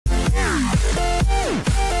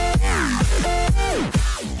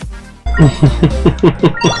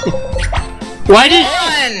Why did...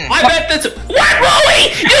 I bet that's... What,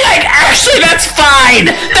 Rolly? You're like, actually, that's fine!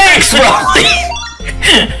 Thanks, Rolly!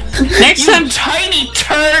 Next time... tiny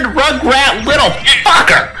turd rugrat little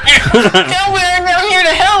fucker! No, I'm here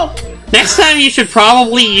to help! Next time you should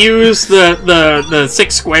probably use the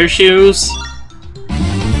 6 square shoes.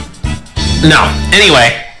 No.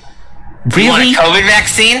 Anyway. Really? You want a COVID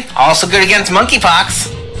vaccine? Also good against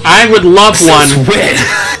monkeypox. I would love one.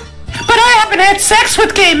 But I haven't had sex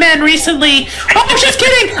with gay men recently. Oh, just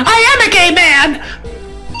kidding. I am a gay man.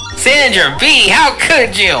 Sandra B, how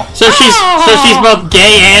could you? So she's both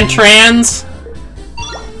gay and trans.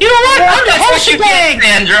 You know what? I'm the whole shebang.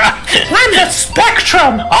 Sandra. I'm the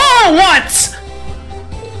spectrum all at once.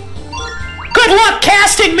 Good luck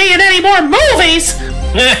casting me in any more movies.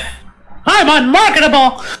 I'm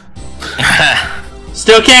unmarketable.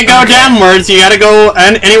 Still can't go downwards. You gotta go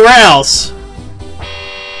anywhere else.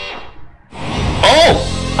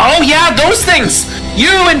 Oh yeah, those things.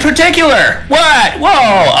 You in particular. What? Whoa!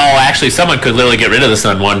 Oh, actually, someone could literally get rid of this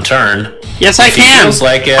on one turn. Yes, I can. Feels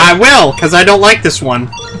like it. I will, because I don't like this one.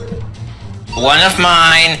 One of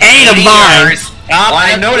mine. 8 of mine.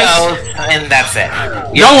 I noticed. And that's it.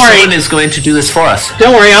 Don't worry. Someone is going to do this for us.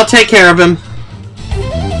 Don't worry, I'll take care of him.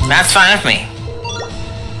 That's fine with me.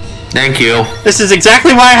 Thank you. This is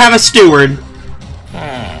exactly why I have a steward.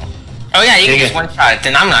 Oh yeah, you can just one-shot it,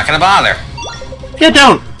 then I'm not gonna bother. Yeah,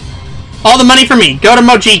 don't. All the money for me. Go to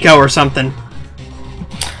Mojiko or something.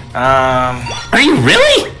 Are you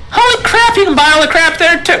really? Holy crap, you can buy all the crap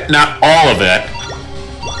there too. Not all of it.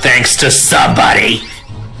 Thanks to somebody.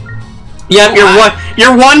 Yep,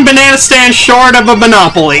 you're one banana stand short of a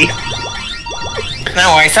monopoly.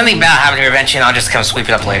 No worries, something bad happened here eventually and I'll just come sweep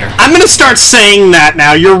it up later. I'm gonna start saying that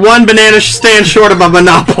now. You're one banana stand short of a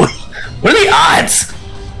monopoly. What are the odds?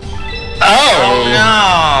 Oh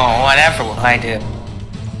no, whatever will I do?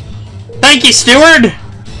 Thank you, steward.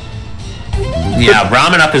 Yeah,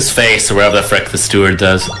 ramen up his face or whatever the frick the steward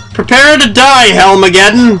does. Prepare to die,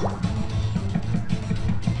 Helmageddon.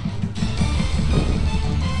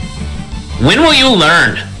 When will you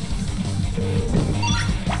learn?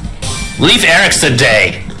 Leave Eric's a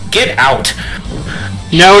day. Get out.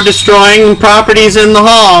 No destroying properties in the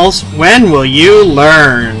halls. When will you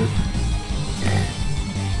learn?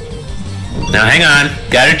 Now hang on.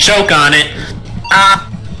 Gotta choke on it.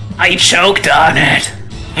 I choked on it.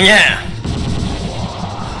 Yeah.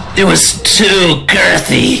 It was too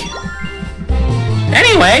girthy.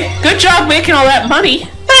 Anyway, good job making all that money.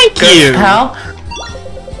 Thank you, pal.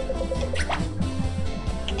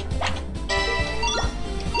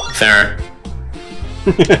 Fair.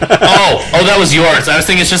 oh, that was yours. I was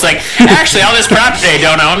thinking it's just like, actually, all this property I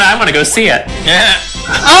don't own, I want to go see it. Yeah.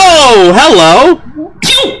 Oh, hello.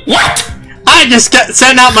 You what? I just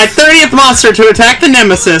sent out my 30th monster to attack the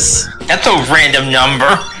Nemesis. That's a random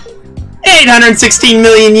number. 816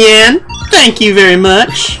 million yen. Thank you very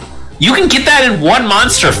much. You can get that in one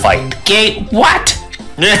monster fight. Gay, what?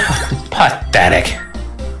 Pathetic.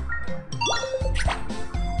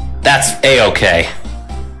 That's A-okay.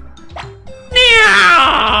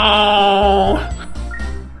 Meow.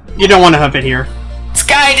 You don't want to have it here.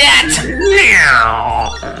 Skydet.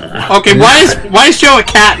 Meow. Okay, why is Joe a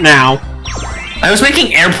cat now? I was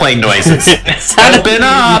making airplane noises. Open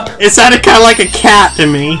up! It sounded kind of like a cat to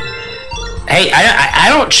me. Hey, I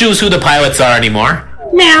don't choose who the pilots are anymore.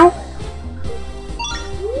 Meow.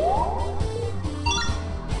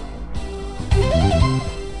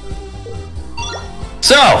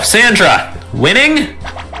 So, Sandra, winning?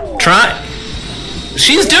 Try.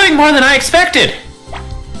 She's doing more than I expected.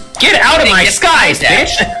 Get out of my skies,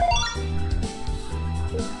 bitch!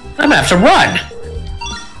 I'm gonna have to run.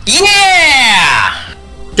 Yeah!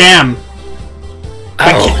 Damn.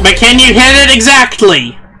 Oh. But can you hit it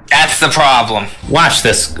exactly? That's the problem. Watch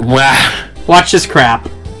this. Watch this crap.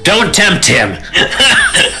 Don't tempt him.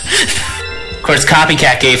 Of course,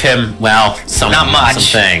 Copycat gave him, well, some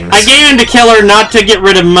things. I gave him the killer not to get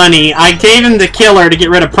rid of money. I gave him the killer to get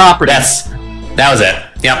rid of property. That was it.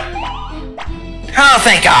 Yep. Oh,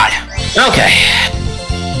 thank God. Okay.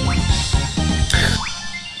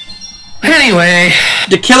 Anyway.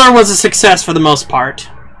 The killer was a success for the most part.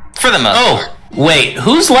 For the most part. Oh, wait,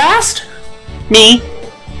 who's last? Me.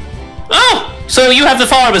 Oh, so you have the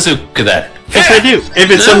Fire Bazooka then? Yes, I do.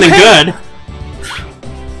 If it's something good.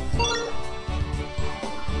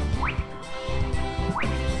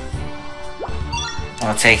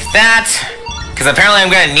 I'll take that, because apparently I'm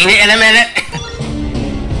going to need it in a minute.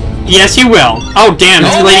 Yes, you will. Oh, damn,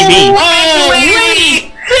 it's Lady B. Oh,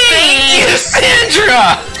 Lady! Thank you,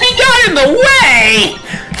 Sandra! He got in the way!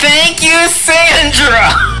 Thank you,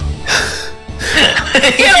 Sandra!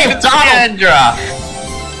 Sandra!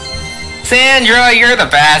 Sandra, you're the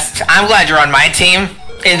best. I'm glad you're on my team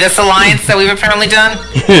in this alliance that we've apparently done.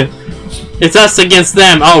 It's us against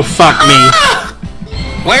them. Oh, fuck me.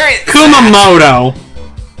 Where is Kumamoto.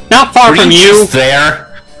 Not far from you. There.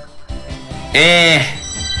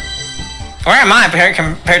 Where am I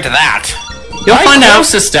compared to that? You'll find out.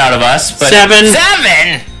 Closest out of us, but 7.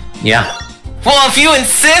 7? Yeah. Well, if you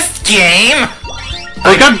insist, game.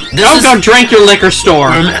 Go drink your liquor store.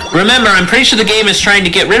 Remember, I'm pretty sure the game is trying to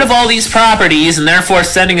get rid of all these properties and therefore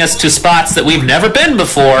sending us to spots that we've never been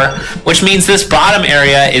before, which means this bottom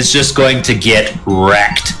area is just going to get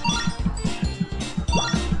wrecked.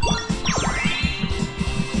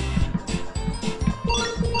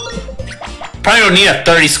 Probably don't need a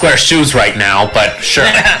 30 square shoes right now, but sure.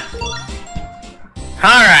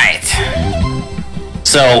 Alright.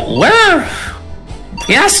 So, where...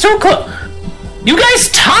 Yeah, still close. You guys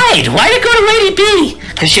tied! Why'd it go to Lady B?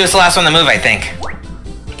 Because she was the last one to move, I think.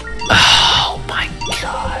 Oh my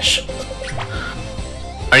gosh.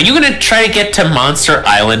 Are you gonna try to get to Monster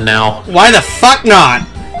Island now? Why the fuck not?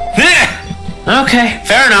 Okay,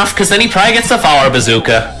 fair enough, because then he probably gets the follower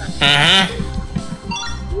bazooka.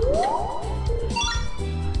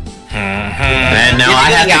 And now I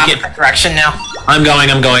have to get... direction now. I'm going.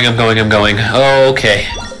 Okay.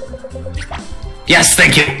 Yes,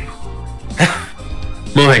 thank you.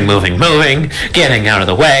 Moving. Getting out of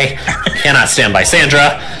the way. Cannot stand by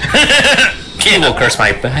Sandra. He will curse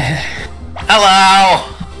my... Hello.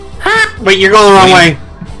 Wait, you're going the wrong way.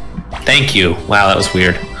 Thank you. Wow, that was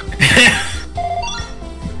weird.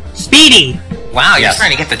 Speedy. Wow, you're Yes.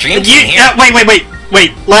 trying to get the dream team here.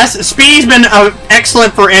 Wait. Speedy's been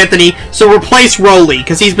excellent for Anthony, so replace Rolly,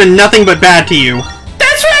 because he's been nothing but bad to you.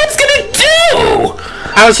 That's what I was gonna do!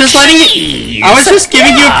 I was just letting you... I was just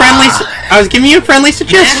giving you a friendly... I was giving you a friendly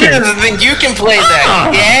suggestion. I think you can play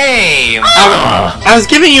that game. I was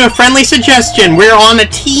giving you a friendly suggestion. We're on a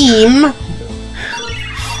team.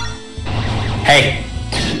 Hey,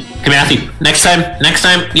 Matthew. Next time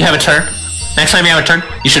you have a turn.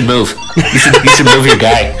 You should move. You should move your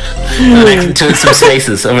guy to some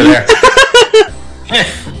spaces over there.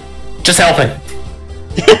 Just helping.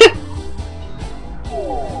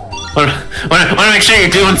 Want to make sure you're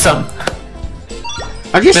doing something.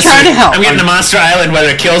 I'm just trying to help. I'm getting to Monster Island whether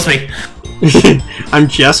it kills me. I'm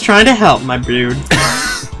just trying to help, my dude.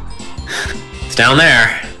 It's down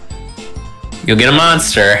there. You'll get a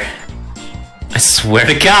monster. I swear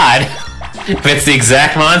to God. If it's the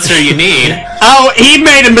exact monster you need. Oh, he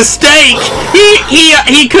made a mistake.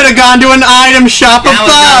 He could have gone to an item shop above. That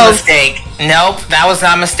was not a mistake. Nope, that was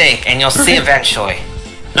not a mistake, and you'll see eventually.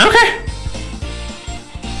 Okay.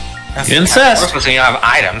 That's You insist. Because you don't have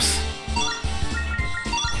items.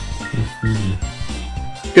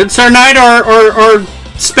 Good Sir Knight or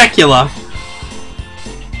Specula?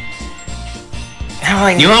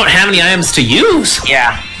 You won't have any items to use.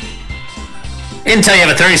 Yeah. Until you have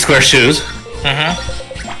a 30 square shoes.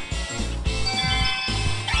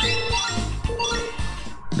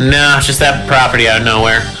 No, it's just that property out of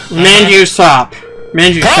nowhere. Manju Sop.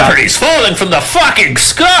 Property's falling from the fucking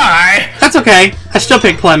sky! That's okay. I still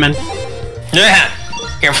pick Clement. Yeah.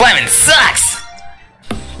 Your employment sucks.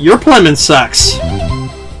 Your Clement sucks.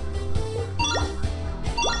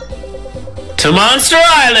 To Monster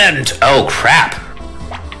Island! Oh, crap.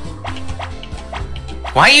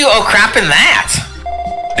 Why are you crapping that?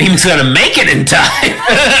 He's gonna make it in time.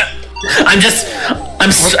 I'm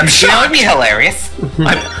That shocked. would be hilarious.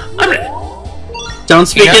 Don't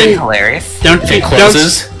speak You know, it'd be it. hilarious.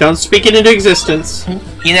 Don't speak it into existence.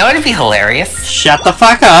 You know it'd be hilarious. Shut the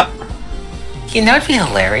fuck up. You know it'd be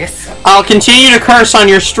hilarious. I'll continue to curse on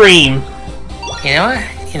your stream. You know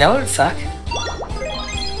what? You know what would suck?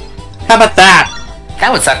 How about that?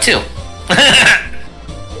 That would suck too.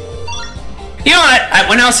 You know what?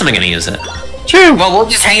 When else am I gonna use it? True. Well, we'll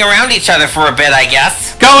just hang around each other for a bit, I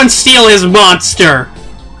guess. Go and steal his monster.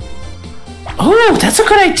 Oh, that's a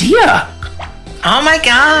good idea. Oh my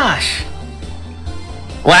gosh.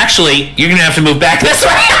 Well, actually, you're gonna have to move back this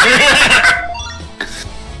way.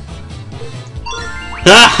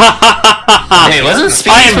 Hey, wasn't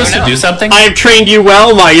Speedy supposed to do something? I have trained you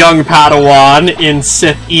well, my young Padawan in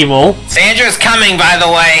Sith Evil. Sandra's coming, by the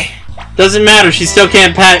way. Doesn't matter, she still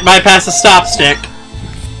can't bypass a stop stick.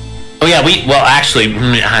 Oh yeah, well, actually,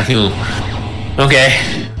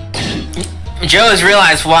 okay. Joe has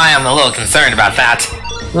realized why I'm a little concerned about that.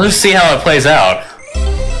 Let's see how it plays out.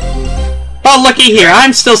 Oh, looky here,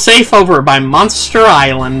 I'm still safe over by Monster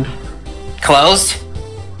Island. Closed?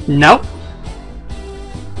 Nope.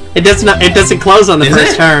 It doesn't close on the Is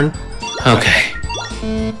first it? turn. Okay.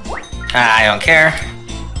 I don't care.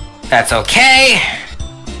 That's okay.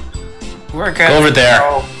 We're good. Go over there.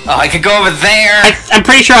 Oh, I could go over there. I'm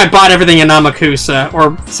pretty sure I bought everything in Amakusa,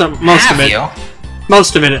 or most Have of it. you?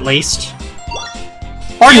 Most of it, at least.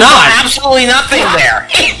 Or You not. got absolutely nothing there.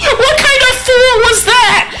 What kind of fool was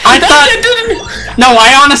that? I That thought- didn't. No,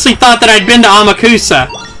 I honestly thought that I'd been to Amakusa.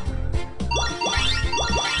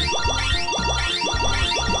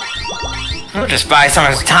 We'll just buy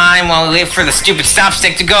some of time while we wait for the stupid stop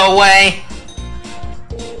stick to go away.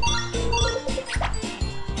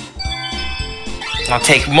 I'll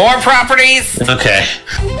take more properties. Okay.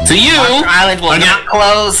 So you... Monster Island will not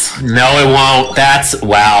close. No, it won't. That's...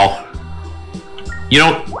 Wow. You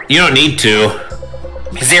don't need to.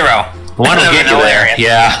 0. One will get you there.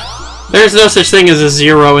 Yeah. There's no such thing as a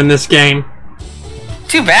 0 in this game.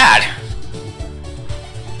 Too bad.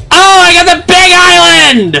 Oh, I got the big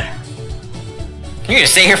island! You're gonna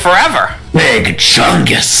stay here forever. Big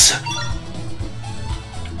Chungus.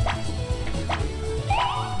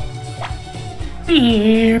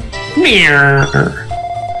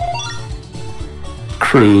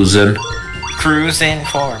 Cruising. Cruising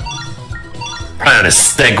for. Trying to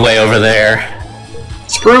segue over there.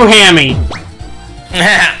 Screw Hammy.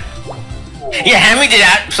 Yeah, Hammy did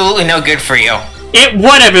absolutely no good for you. It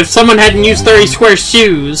would have if someone hadn't used 30 square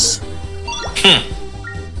shoes.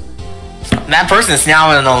 That person's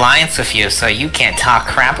now in an alliance with you, so you can't talk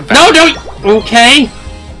crap about No, it. don't... Okay.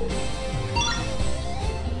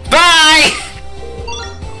 Bye!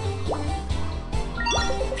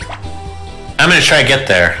 I'm gonna try to get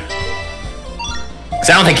there. Cause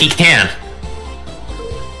I don't think he can.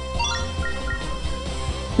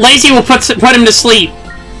 Lazy will put him to sleep.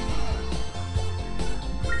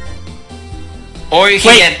 Or you can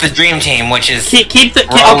Wait. get the Dream Team, which is Keep the...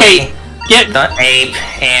 Rolly, Okay. Get... the Ape,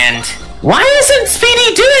 and... Why isn't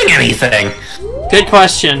Speedy doing anything? Good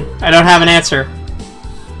question. I don't have an answer.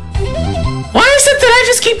 Why is it that I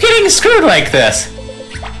just keep getting screwed like this?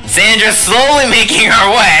 Sandra's slowly making her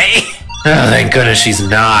way. Oh, thank goodness she's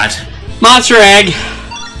not. Monster egg.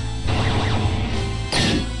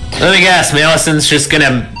 Let me guess, Malison's just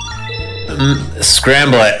gonna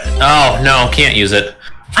scramble it. Oh, no, can't use it.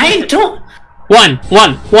 I don't... One.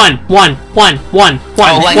 Oh,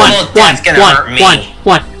 like, well, that's gonna hurt me.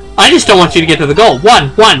 One. I just don't want you to get to the goal.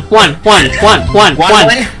 One. Yeah!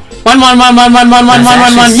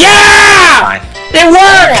 Fine. It Or,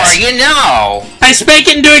 worked! you know... I spake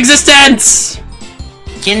it into existence!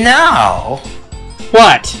 You know...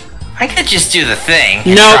 What? I could just do the thing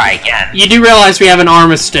and No. try again. You do realize we have an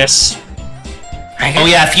armistice. Oh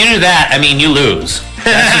yeah, if you do that, I mean, you lose.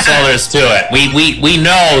 That's just all there is to it. We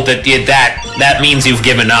know that that means you've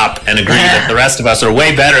given up and agree that the rest of us are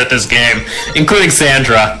way better at this game, including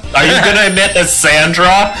Sandra. Are you gonna admit that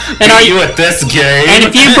Sandra And are beat you at this game? And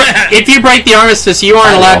if you break the armistice, you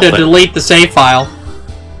aren't I allowed will, to but- delete the save file.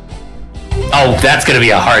 Oh, that's gonna be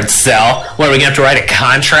a hard sell. What, are we gonna have to write a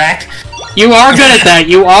contract? You are good at that.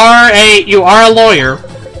 You are a lawyer.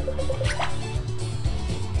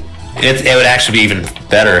 It would actually be even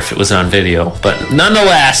better if it was on video, but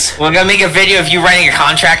nonetheless. We're gonna make a video of you writing a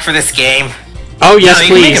contract for this game. Oh yes, No, you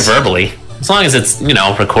can make it please. verbally, as long as it's, you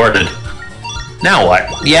know, recorded. Now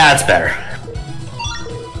what? Yeah, it's better.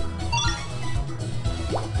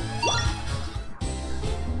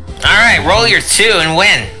 Alright, roll your 2 and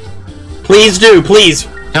win. Please do, please.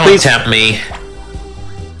 Don't Please. tempt me.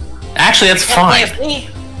 Actually, that's fine.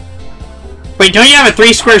 Wait, don't you have a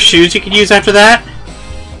 3 square shoes you could use after that?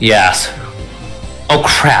 Yes. Oh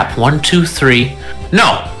crap! 1, 2, 3.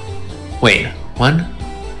 No. Wait. 1.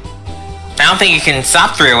 I don't think you can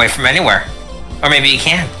stop 3 away from anywhere. Or maybe you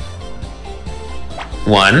can.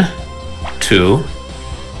 1, 2.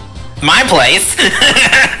 My place.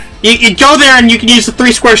 You go there and you can use the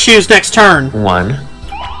 3 square shoes next turn. 1,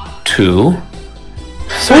 2. Ooh,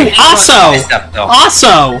 also!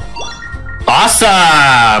 Also!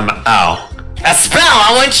 Awesome! Oh. A spell!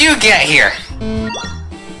 I want you to get here.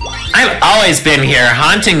 I've always been here,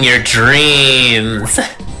 haunting your dreams.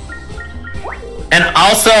 And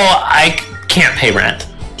also, I can't pay rent.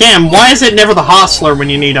 Damn, why is it never the hostler when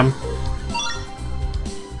you need him?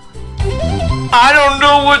 I don't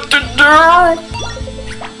know what to do.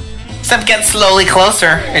 Except get slowly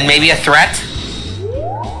closer, and maybe a threat.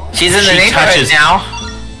 She's in the She neighborhood touches- now.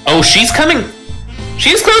 Oh, she's coming.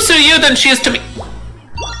 She's closer to you than she is to me.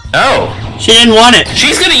 Oh. She didn't want it.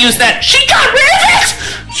 She's gonna use that. She got rid of it!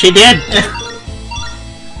 She did.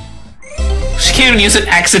 She can't even use it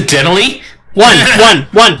accidentally. One.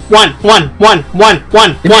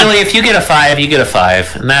 Really, if you get a 5, you get a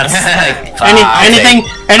 5, and that's like Anything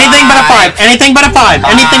but a 5. Anything but a 5.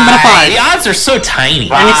 Anything but a 5. The odds are so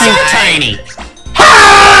tiny. Anything So tiny.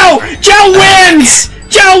 How? Joe wins!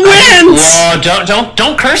 Joe wins! Whoa,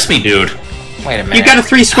 don't curse me, dude. Wait a minute. You got a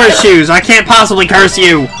 3 square shoes. I can't possibly curse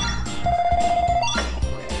you.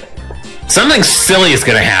 Something silly is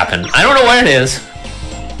gonna happen. I don't know what it is.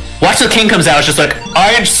 Watch the king comes out. It's just like,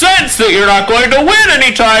 I sense that you're not going to win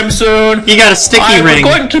anytime soon. You got a sticky ring.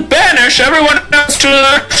 I'm going to banish everyone else to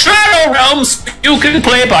the Shadow Realms. You can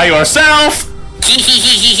play by yourself.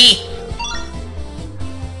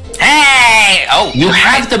 Hey! Oh, You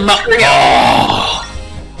have the Oh.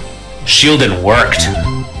 Shielded worked.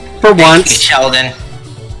 For Thank you, once. Sheldon.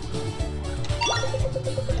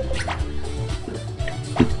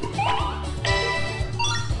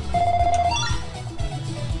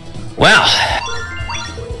 Well.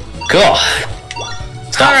 Cool.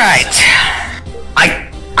 All right.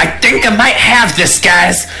 I think I might have this,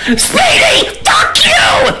 guys. Speedy! Fuck you!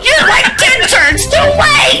 You're like 10 turns too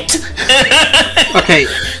late! Okay.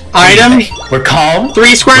 Item. We're calm.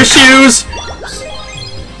 3 square shoes.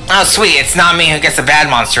 Oh, sweet. It's not me who gets a bad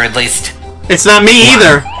monster, at least. It's not me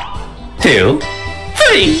either. 2, 3.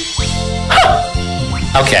 Huh.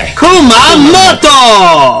 Okay.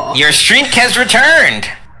 Kumamoto! Your streak has returned.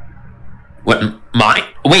 What?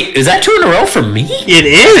 Wait, is that 2 in a row for me? It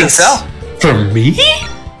is. I think so. For me?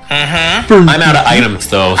 Mm-hmm. I'm out of items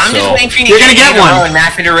though, I'm just waiting for you You're to gonna get one. and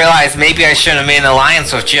not for you to realize maybe I shouldn't have made an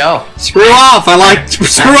alliance with Joe. Screw off.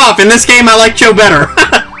 Screw off. In this game, I like Joe better.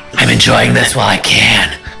 I'm enjoying this while I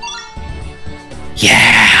can.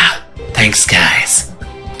 Yeah. Thanks, guys.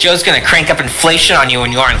 Joe's gonna crank up inflation on you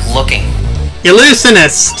when you aren't looking.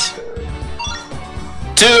 Illusionist.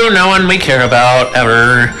 2, no one we care about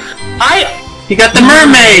ever. You got the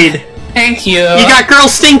mermaid. Thank you. You got Girl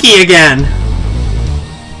Stinky again.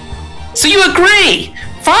 So you agree?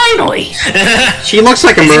 Finally. She looks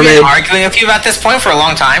like a Has he been mermaid. arguing with you about this point for a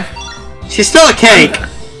long time? She's still a cake.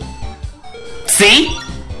 See?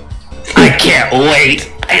 I can't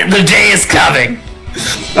wait. The day is coming.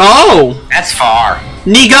 Oh. That's far.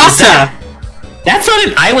 Niigata. That's not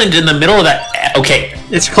an island in the middle of that. Okay.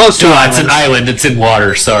 It's close to No, an it's an island. island. It's in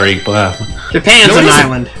water. Sorry. Japan's No, it an isn't.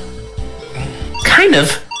 island. Kind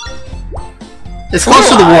of. It's close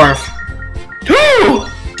to the wharf. Ooh,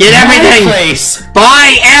 Get everything. Place.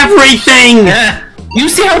 Buy everything. You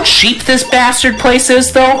see how cheap this bastard place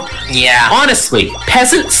is, though? Yeah. Honestly,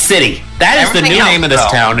 Peasant City. That is Everything the new else, name of this though.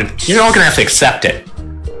 town, and you're all gonna have to accept it.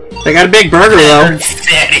 They got a big burger though.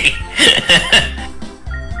 Steady.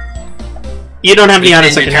 You don't have any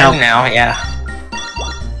items that Your can turn help. now, yeah.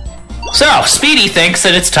 So, Speedy thinks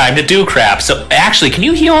that it's time to do crap. So, actually, can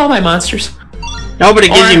you heal all my monsters? Nobody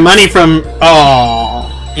gives you money from. Oh.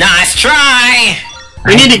 Nice try.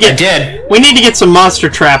 We need to I get. did. We need to get some monster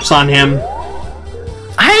traps on him.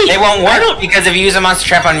 They won't work because if you use a monster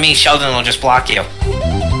trap on me, Sheldon will just block you.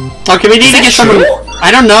 Okay, we need to get someone.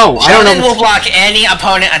 I don't know. I don't Sheldon know. will block any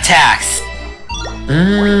opponent attacks.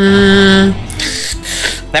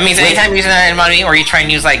 That means anytime you use an item on me, or you try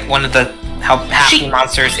and use like one of the half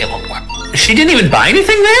monsters, it won't work. She didn't even buy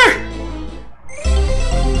anything there?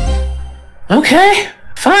 Okay,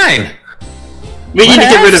 fine. We need to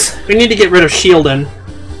get rid else? of. We need to get rid of Shieldon.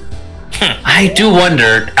 I do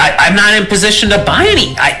wonder. I'm not in position to buy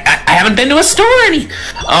any. I haven't been to a store any.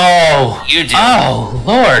 Oh. You do. Oh,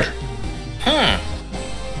 Lord.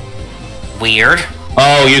 Weird.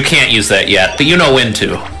 Oh, you can't use that yet, but you know when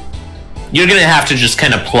to. You're gonna have to just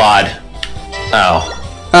kind of plod.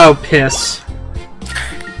 Oh. Oh, piss.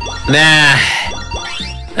 Nah.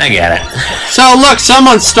 I get it. So look,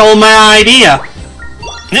 someone stole my idea.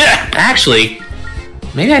 Yeah. Actually,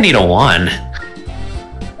 maybe I need a 1.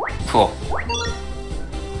 Cool.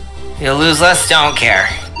 You'll lose less, don't care.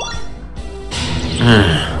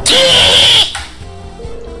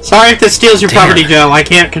 Sorry if this steals your Damn. property, Joe. I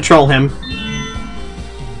can't control him.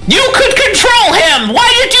 You could control him! Why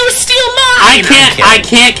did you steal mine? I can't. I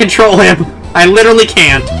can't control him. I literally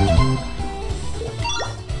can't.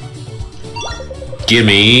 Give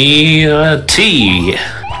me a T.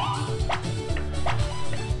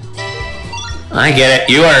 I get it.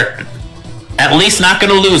 You are at least not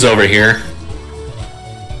going to lose over here.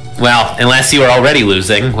 Well, unless you are already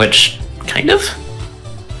losing, which kind of.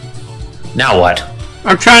 Now what?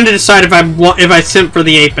 I'm trying to decide if I simp for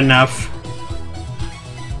the ape enough.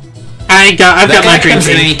 I've got my dream comes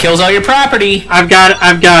in and team. he kills all your property. I've got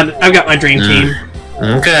my dream team.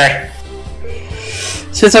 Okay.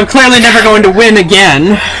 Since I'm clearly never going to win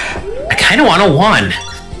again. I kind of want a 1.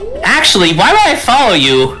 Actually, why would I follow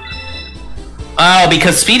you? Oh,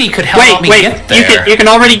 because Speedy could help me get there. You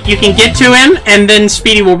can get to him, and then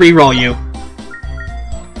Speedy will re-roll you.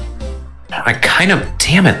 I kind of...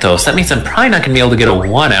 Damn it, though. So that means I'm probably not going to be able to get a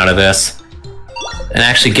 1 out of this. And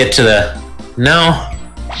actually get to the... No.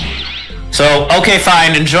 So, okay,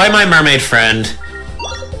 fine. Enjoy my mermaid friend.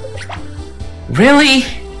 Really?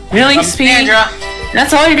 Really, Speedy? Sandra.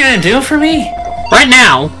 That's all you're going to do for me? Right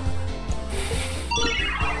now.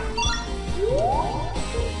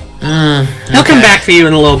 He'll come back for you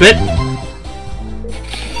in a little bit.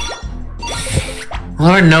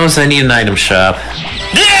 Lord knows I need an item shop.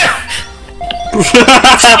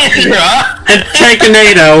 And take a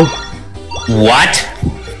NATO. What?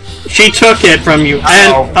 She took it from you.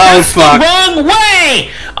 And That's fuck. the wrong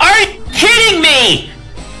way! Are you kidding me?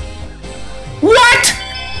 What?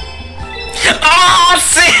 Oh,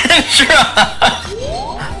 Sandra!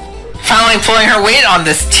 Finally pulling her weight on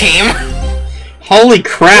this team. Holy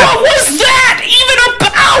crap. What was that even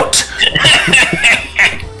about?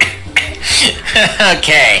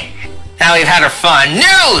 Okay. Now we've had our fun.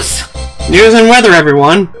 News! News and weather,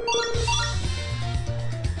 everyone.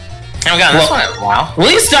 Haven't gotten this one in a while. At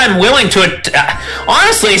least I'm willing to...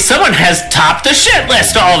 honestly, someone has topped the shit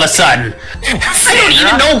list all of a sudden. I don't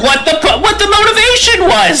even know what the motivation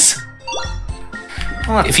was.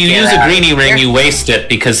 If you use a greenie ring, you waste it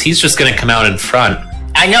because he's just going to come out in front.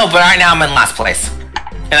 I know, but right now I'm in last place.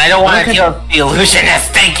 And I don't want to deal with the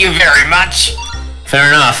illusionist. Thank you very much. Fair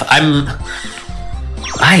enough. I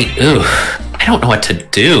don't know what to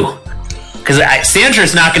do. Because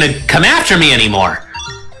Sandra's not going to come after me anymore.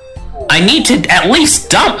 I need to at least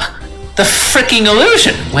dump the freaking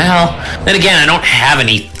illusion. Well, then again, I don't have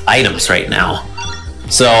any items right now.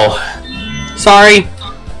 So... Sorry.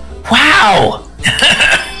 Wow!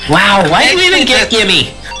 Wow, why did you even get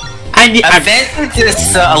Gimme? Eventually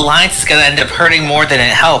this alliance is going to end up hurting more than it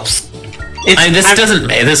helps.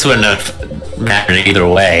 This wouldn't have mattered either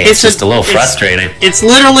way. It's just a little frustrating. It's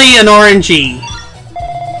literally an RNG.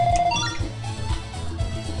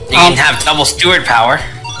 You can have double steward power.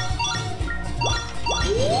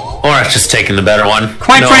 Or it's just taking the better one.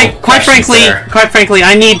 Quite frankly,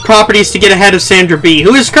 I need properties to get ahead of Sandra B,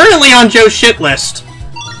 who is currently on Joe's shit list.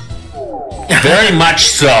 Very much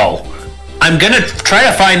so. I'm gonna try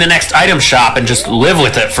to find the next item shop and just live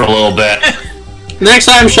with it for a little bit. The next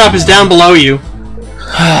item shop is down below you.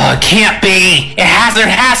 Oh, it can't be. There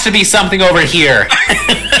has to be something over here.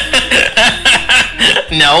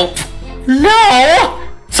 Nope. No.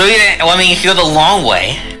 So you go the long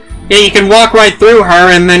way. Yeah, you can walk right through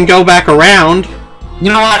her and then go back around. You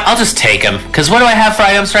know what? I'll just take them. Because what do I have for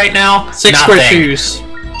items right now? 6 square shoes.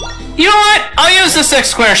 You know what? I'll use the 6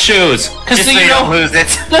 square shoes. Just so you don't lose it.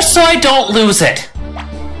 Just so I don't lose it.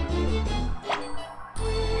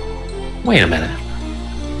 Wait a minute.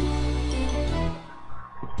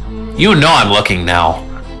 You know I'm looking now.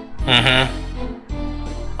 Mm-hmm.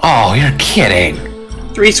 Oh, you're kidding.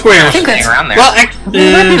 3 squares. I think that's around there. Well, that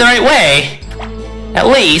might be the right way. At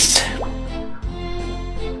least.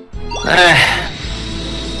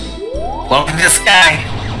 Welcome to the sky.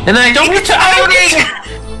 And then I don't get to...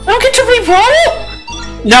 I don't get to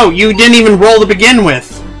re-roll? No, you didn't even roll to begin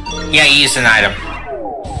with. Yeah, you used an item.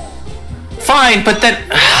 Fine, but then...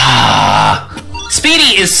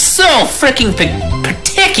 Speedy is so freaking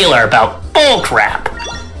particular about bullcrap.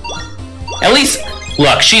 At least...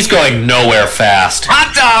 Look, she's going nowhere fast.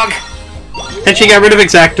 Hot dog! And she got rid of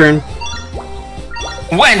Exacturn.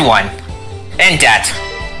 When one. And debt.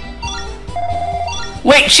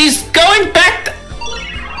 Wait, she's going back...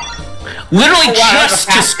 Literally just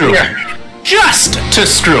to screw me. Just to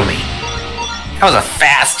screw me. That was a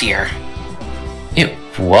fast year. It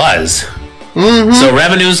was. So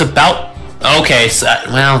revenue's about... Okay, so,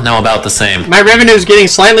 well, no, about the same. My revenue's getting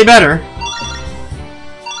slightly better.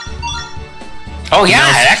 Oh yeah,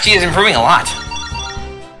 it actually is improving a lot.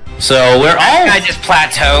 So we're all... I just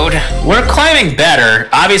plateaued. We're climbing better.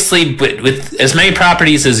 Obviously, with as many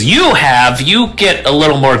properties as you have, you get a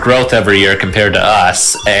little more growth every year compared to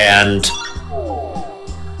us, and...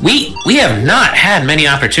 We have not had many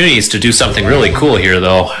opportunities to do something really cool here,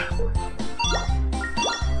 though.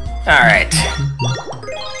 Alright.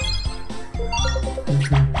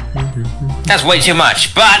 That's way too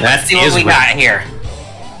much, but let's see what we got here.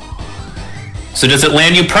 So does it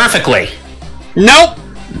land you perfectly? Nope!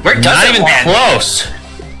 Where does Not it even land? close.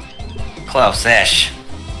 Close-ish.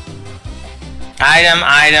 Item.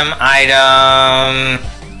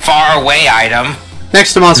 Far away item.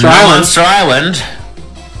 Next to Monster Island. Monster Island.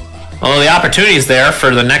 Well, the opportunity's there for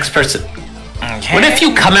the next person. Okay. What if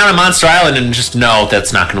you come out of Monster Island and just know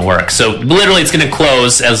that's not going to work? So literally it's going to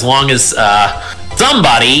close as long as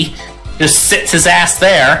somebody just sits his ass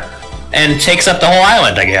there and takes up the whole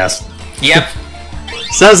island, I guess. Yep.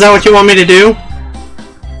 So is that what you want me to do?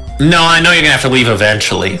 No, I know you're gonna have to leave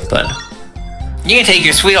eventually, but... You can take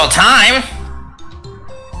your sweet old time.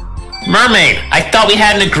 Mermaid, I thought we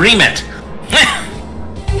had an agreement.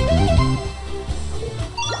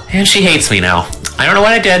 And she hates me now. I don't know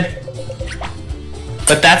what I did.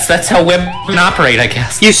 But that's how women operate, I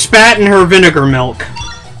guess. You spat in her vinegar milk.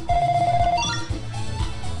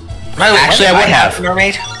 Actually, I would have.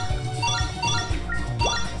 Mermaid?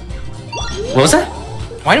 What was that?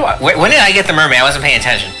 When did I get the mermaid? I wasn't paying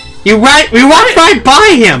attention. We walked right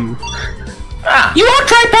by him. Ah. You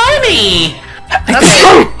walked right by me!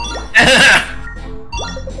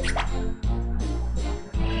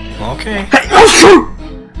 Okay.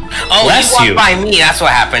 Oh, you walked by me, that's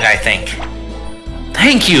what happened, I think.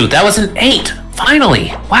 Thank you, that was an 8.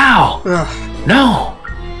 Finally. Wow. Ugh. No.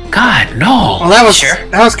 God, no. Well, that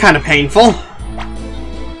was kind of painful.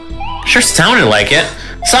 Sure sounded like it.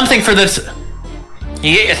 Something for this...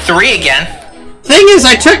 You get your 3 again. Thing is,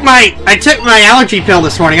 I took my allergy pill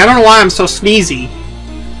this morning. I don't know why I'm so sneezy.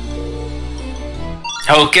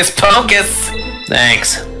 Hocus pocus.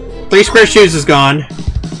 Thanks. 3 square shoes is gone.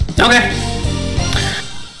 Okay.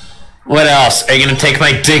 What else? Are you gonna take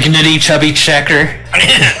my dignity, chubby checker?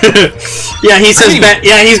 Yeah, he says.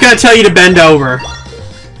 Yeah, he's gonna tell you to bend over.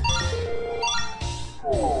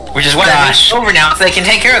 Which is why I'm over now, so they can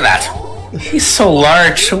take care of that. He's so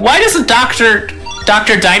large. Why doesn't Dr.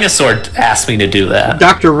 Dinosaur ask me to do that?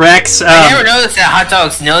 Dr. Rex. I never noticed that hot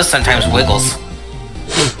dog's nose sometimes wiggles.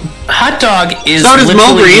 Hot dog is So does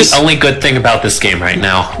literally Mulgree's. the only good thing about this game right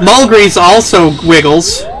now. Mulgree's also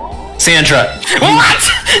wiggles. Sandra. What?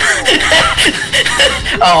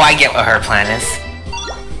 Oh, I get what her plan is.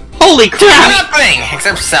 Holy crap! Nothing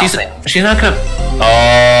except something. She's not gonna...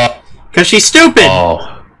 Oh. Because she's stupid.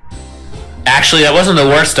 Oh. Actually, that wasn't the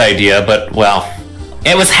worst idea, but, well...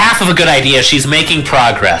 It was half of a good idea. She's making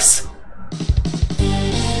progress.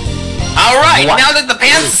 Alright, now that the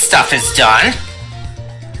pants stuff is done...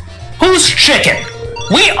 Who's chicken?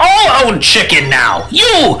 We all own chicken now!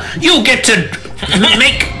 You get to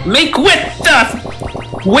make with the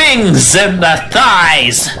wings and the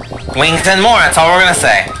thighs! Wings and more, that's all we're gonna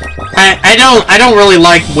say. I don't really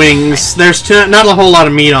like wings. There's not a whole lot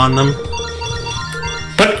of meat on them.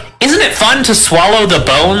 But isn't it fun to swallow the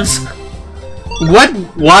bones? What?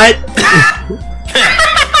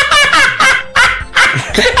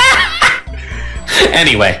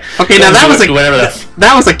 Anyway. Okay, now that was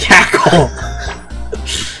a cackle.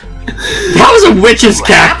 That was a witch's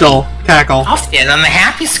cackle. I'll stand on the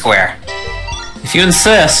happy square. If you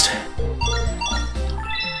insist.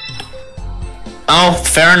 Oh,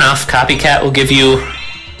 fair enough. Copycat will give you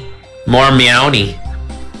more meowny.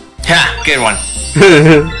 Ha, good one.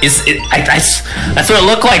 That's what it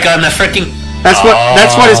looked like on the freaking... That's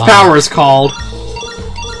what his power is called.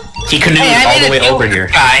 He canoed all the way over here.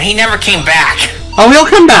 Guy, and he never came back. Oh, he'll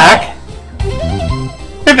come back.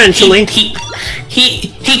 Eventually. He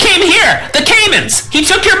came here! The Caymans! He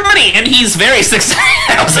took your money, and he's very successful.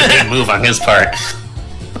 That was a good move on his part.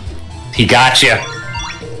 He got you.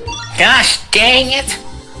 Gosh dang it.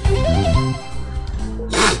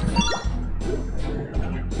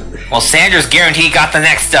 Well, Sandra's guaranteed got the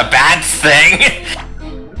next bad thing.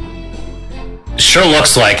 Sure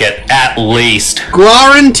looks like it, at least.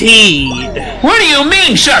 Guaranteed. What do you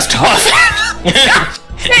mean, just hoof it?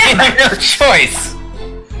 I have no choice.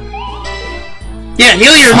 Yeah,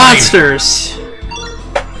 heal your Fine. monsters.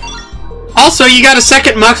 Also, you got a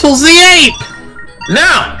second Muscles the Ape!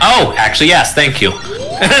 No! Oh, actually, yes, thank you.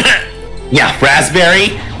 Yeah,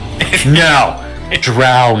 raspberry? No.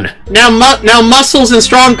 Drown. Now Muscles and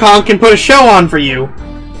Strong Kong can put a show on for you.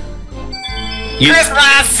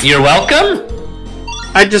 Christmas! You're welcome?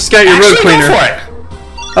 I just got your road Actually, cleaner. go for it.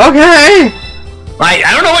 Okay.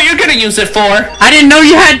 I don't know what you're gonna use it for. I didn't know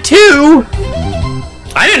you had 2.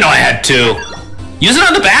 I didn't know I had 2. Use it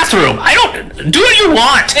on the bathroom. I don't... Do what you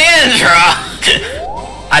want. Sandra!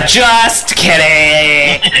 Just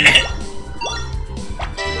kidding.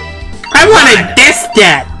 I wanted this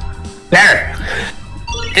debt. There.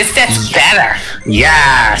 This that's better.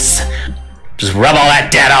 Yes. Just rub all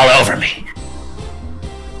that dead all over me.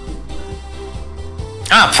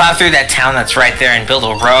 Oh, plow through that town that's right there and build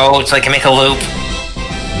a road so I can make a loop.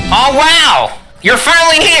 Oh, wow! You're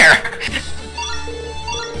finally here!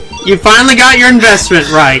 You finally got your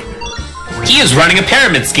investment right. He is running a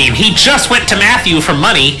pyramid scheme. He just went to Matthew for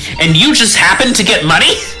money, and you just happened to get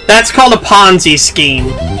money? That's called a Ponzi scheme.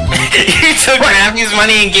 You took Matthew's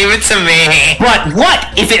money and gave it to me.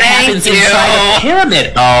 What? If it happens inside a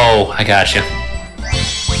pyramid? Oh, I gotcha.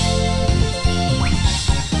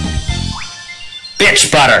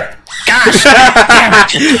 Bitch butter. Gosh, damn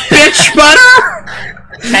it. Bitch butter?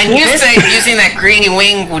 And you say using that greedy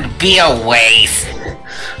wing would be a waste.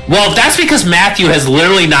 Well, that's because Matthew has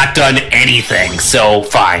literally not done anything, so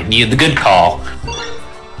fine. The good call.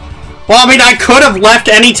 Well, I mean, I could have left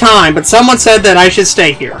any time, but someone said that I should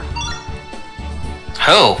stay here.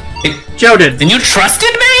 Who? Joe did. Then you trusted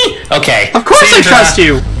me? Okay. Of course Sandra, I trust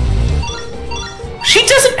you! She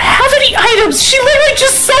doesn't have any items. She literally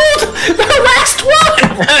just sold the last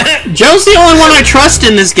one. Joe's the only one I trust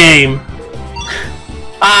in this game.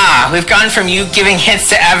 Ah, we've gone from you giving hints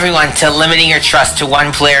to everyone to limiting your trust to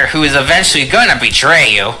one player who is eventually gonna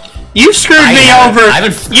betray you. You've screwed me over.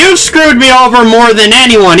 You've screwed me over more than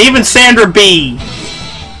anyone, even Sandra B.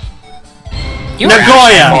 You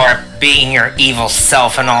Nagoya. more being your evil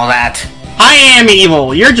self and all that. I am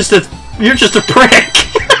evil. You're just a prick.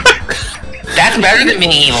 That's better than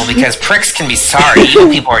being evil because pricks can be sorry. Evil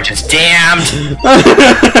people are just damned.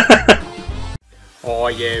 Oh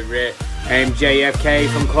yeah, MJFK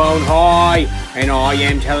from Clone High, and I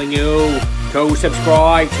am telling you to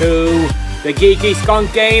subscribe to the Geeky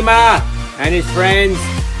Skunk Gamer and his friends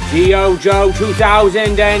Geo Joe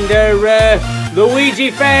 2000 and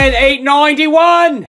Luigi Fan 891.